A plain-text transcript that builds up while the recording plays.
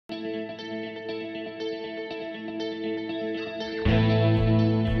Hey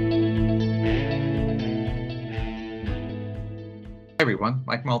everyone,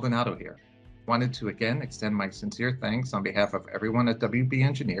 Mike Maldonado here. Wanted to again extend my sincere thanks on behalf of everyone at WB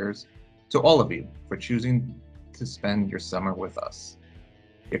Engineers to all of you for choosing to spend your summer with us.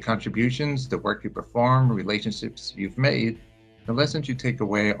 Your contributions, the work you perform, relationships you've made, the lessons you take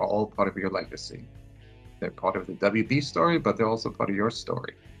away are all part of your legacy. They're part of the WB story, but they're also part of your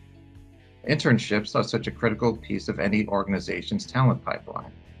story. Internships are such a critical piece of any organization's talent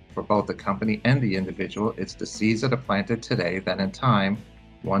pipeline. For both the company and the individual, it's the seeds that are planted today that in time,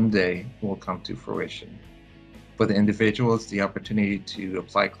 one day, will come to fruition. For the individual, it's the opportunity to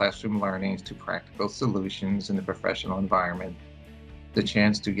apply classroom learnings to practical solutions in the professional environment, the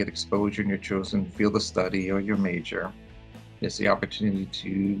chance to get exposure in your chosen field of study or your major. It's the opportunity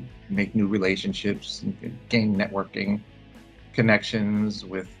to make new relationships, and gain networking, connections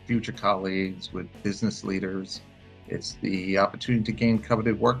with future colleagues, with business leaders. It's the opportunity to gain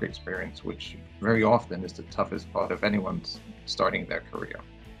coveted work experience, which very often is the toughest part of anyone's starting their career.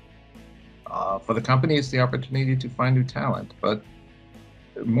 For the company, it's the opportunity to find new talent, but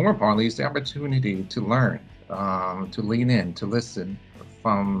more importantly, it's the opportunity to learn, to lean in, to listen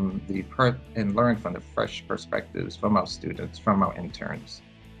and learn from the fresh perspectives from our students, from our interns.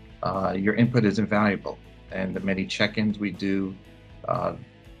 Your input is invaluable, and the many check-ins we do,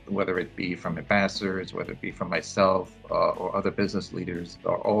 whether it be from ambassadors, whether it be from myself or other business leaders,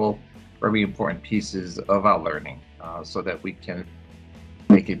 are all very important pieces of our learning so that we can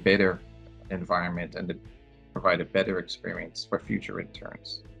make a better environment and to provide a better experience for future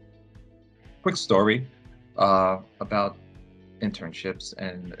interns. Quick story about internships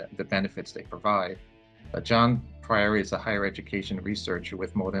and the benefits they provide. John Pryor is a higher education researcher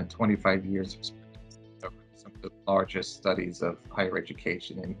with more than 25 years of some of the largest studies of higher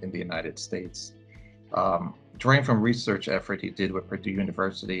education in the United States. Drawing from research effort he did with Purdue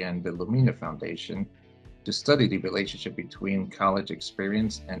University and the Lumina Foundation to study the relationship between college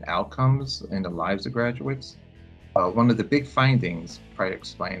experience and outcomes in the lives of graduates. One of the big findings Pryor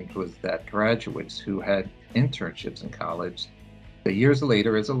explained was that graduates who had internships in college, the years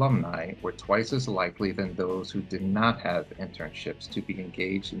later as alumni, were twice as likely than those who did not have internships to be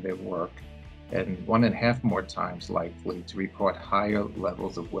engaged in their work, and 1.5 more times likely to report higher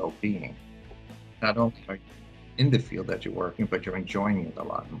levels of well-being. Not only are you in the field that you're working, but you're enjoying it a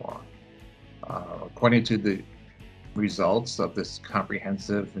lot more. According to the results of this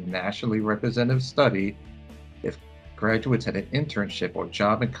comprehensive and nationally representative study, if graduates had an internship or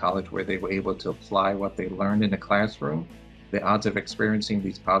job in college where they were able to apply what they learned in the classroom, the odds of experiencing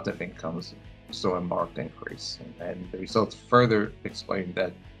these positive incomes saw a marked increase. And the results further explain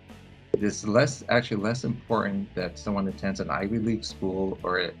that it is actually less important that someone attends an Ivy League school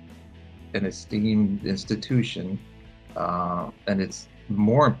or an esteemed institution, and it's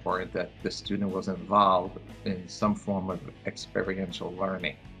more important that the student was involved in some form of experiential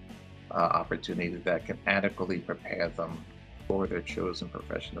learning opportunity that can adequately prepare them for their chosen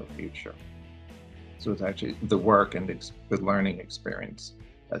professional future. So it's actually the work and the learning experience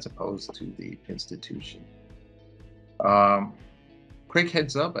as opposed to the institution. Quick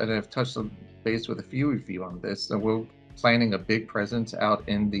heads up, and I've touched on base with a few of you on this, so we're planning a big presence out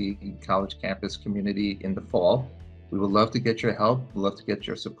in the college campus community in the fall. We would love to get your help, we'd love to get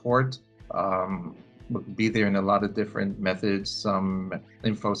your support. We'll be there in a lot of different methods, some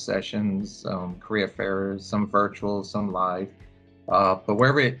info sessions, some career fairs, some virtual, some live. But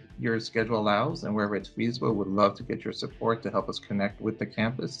wherever your schedule allows and wherever it's feasible, we'd love to get your support to help us connect with the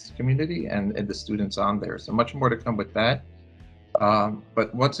campus community and the students on there. So much more to come with that.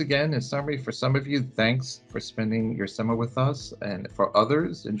 But once again, in summary, for some of you, thanks for spending your summer with us. And for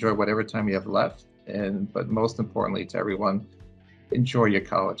others, enjoy whatever time you have left. But most importantly to everyone, enjoy your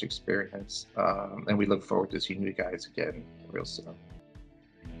college experience. And we look forward to seeing you guys again real soon.